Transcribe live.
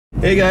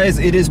Hey guys,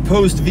 it is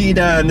post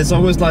Vida, and it's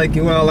always like,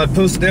 well, I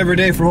posted every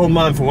day for a whole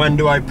month. When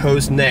do I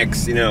post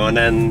next? You know, and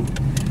then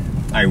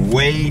I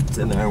wait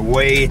and I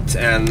wait,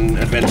 and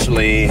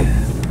eventually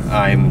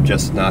I'm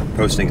just not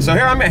posting. So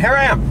here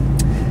I am.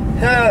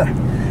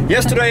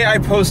 Yesterday I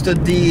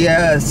posted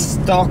the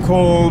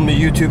Stockholm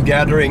YouTube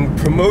gathering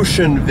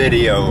promotion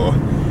video,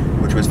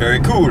 which was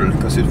very cool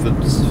because it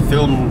was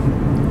filmed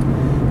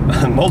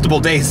multiple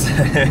days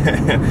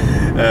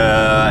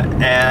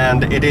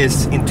and it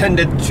is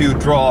intended to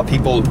draw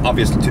people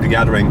obviously to the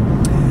gathering.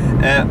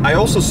 I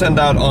also sent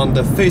out on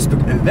the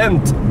Facebook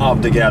event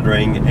of the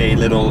gathering a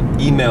little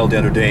email the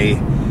other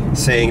day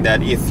saying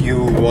that if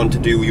you want to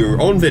do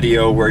your own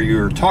video where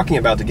you're talking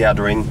about the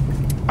gathering,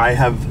 I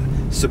have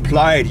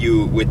supplied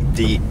you with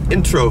the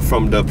intro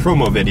from the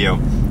promo video,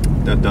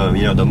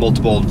 you know, the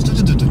multiple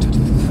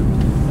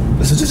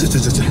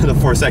the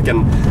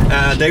 4-second.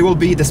 They will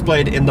be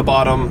displayed in the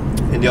bottom,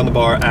 in the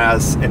underbar,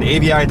 as an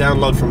AVI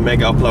download from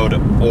Mega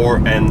Upload or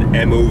an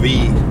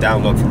MOV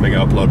download from Mega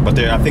Upload. But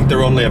I think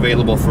they're only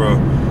available for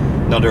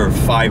another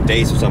 5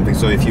 days or something.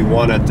 So if you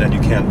want it and you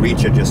can't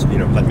reach it, just, you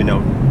know, let me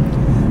know.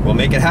 We'll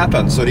make it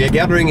happen. So the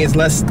gathering is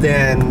less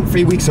than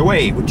 3 weeks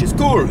away, which is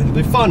cool. It'll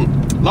be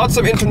fun. Lots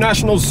of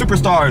international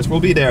superstars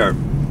will be there,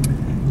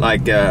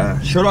 like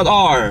Charlotte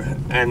R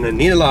and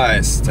Nina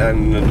Leist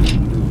and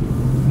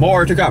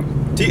more to come.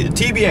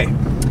 TBA.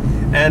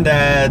 And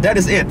that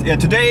is it.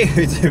 Today,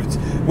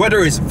 weather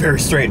is very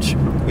strange.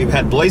 We've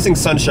had blazing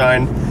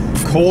sunshine,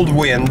 cold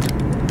wind,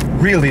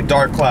 really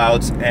dark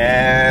clouds,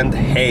 and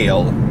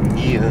hail.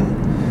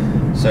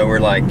 Yeah. So we're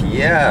like,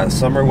 yeah,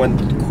 summer went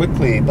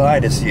quickly by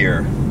this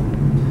year.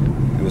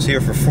 It was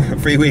here for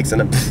 3 weeks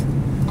and then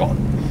pff, gone.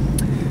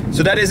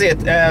 So that is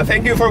it.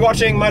 Thank you for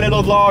watching my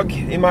little vlog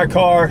in my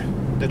car,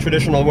 the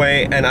traditional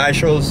way, and I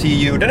shall see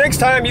you the next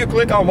time you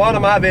click on one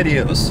of my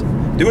videos.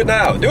 Do it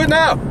now! Do it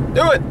now!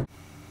 Do it!